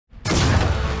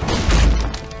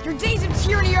Your days of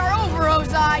tyranny are over,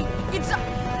 Ozai!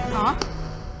 Huh?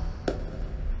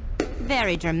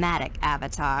 Very dramatic,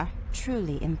 Avatar.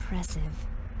 Truly impressive.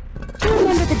 Do you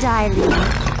remember the Bilinear?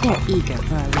 They're eager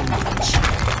for a rematch.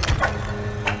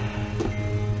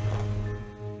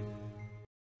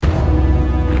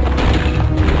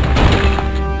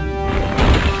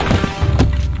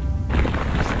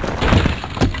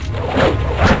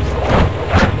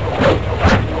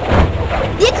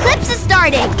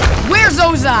 Where's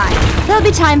Ozai? There'll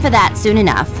be time for that soon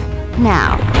enough.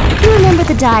 Now, you remember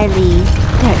the Bilinear?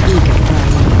 They're eager for a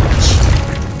rematch.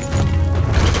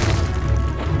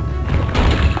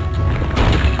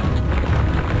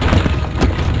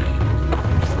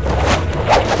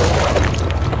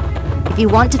 If you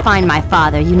want to find my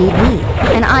father, you need me.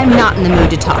 And I'm not in the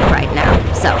mood to talk right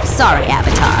now. So, sorry,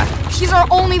 Avatar. She's our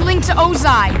only link to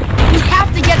Ozai. We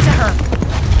have to get to her.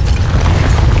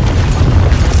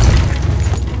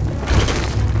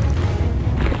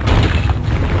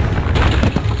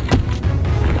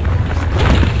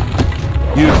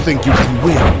 You think you can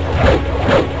win?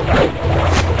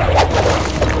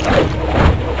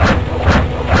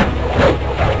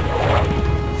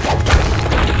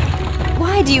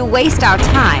 Why do you waste our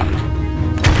time?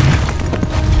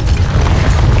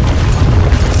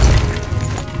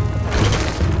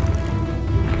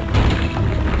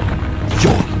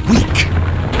 You're weak.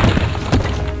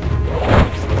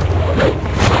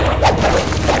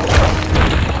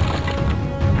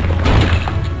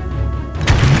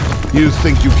 You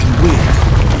think you can win?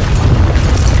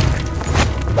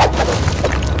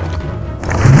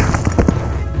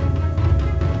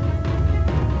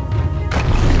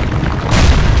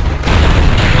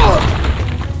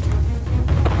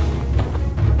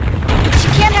 She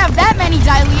can't have that many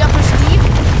Bilinear up her sleeve.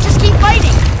 Just keep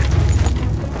fighting.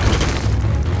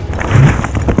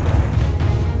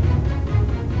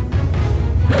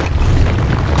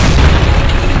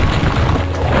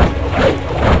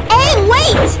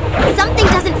 Something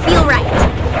doesn't feel right.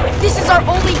 This is our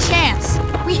only chance.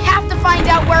 We have to find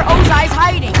out where Ozai's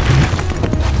hiding.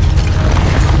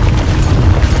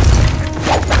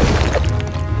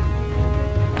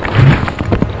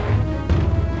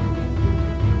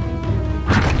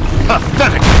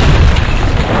 Pathetic!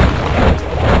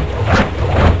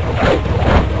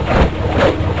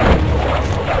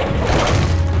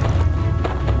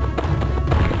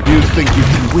 You think you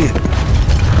can win?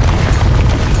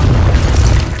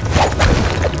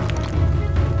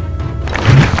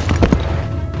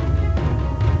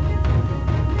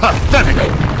 Pathetic!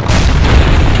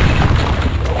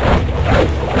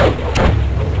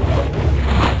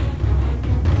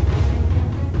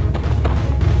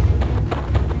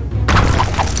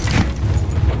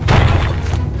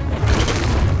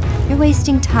 You're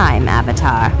wasting time,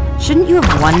 Avatar. Shouldn't you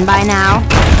have won by now?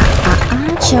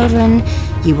 Children.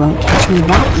 You won't catch me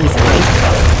that easily.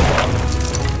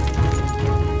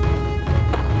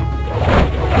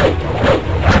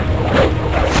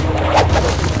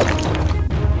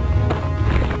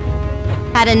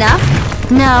 Had enough?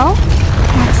 No?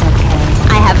 That's okay.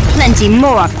 I have plenty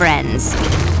more friends.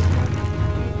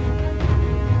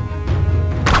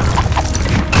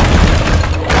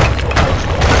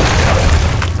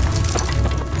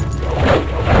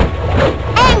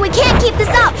 Hey, we can't keep this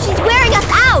up! She's wearing us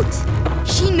out!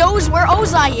 She knows where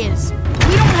Ozai is.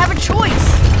 We don't have a choice.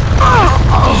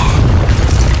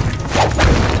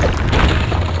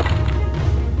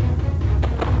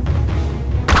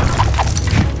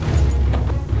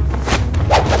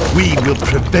 We will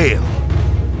prevail.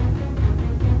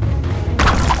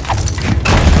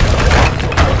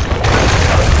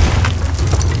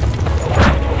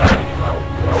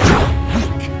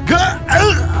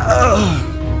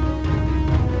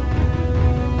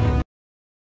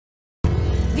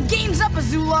 The game's up,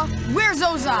 Azula. Where's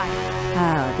Ozai?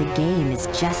 Oh, the game is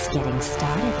just getting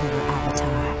started, little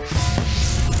Avatar.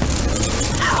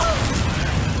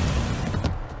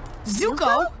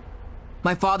 Zuko?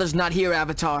 My father's not here,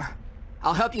 Avatar.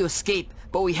 I'll help you escape,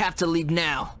 but we have to leave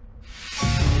now.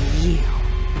 You.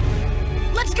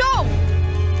 Let's go!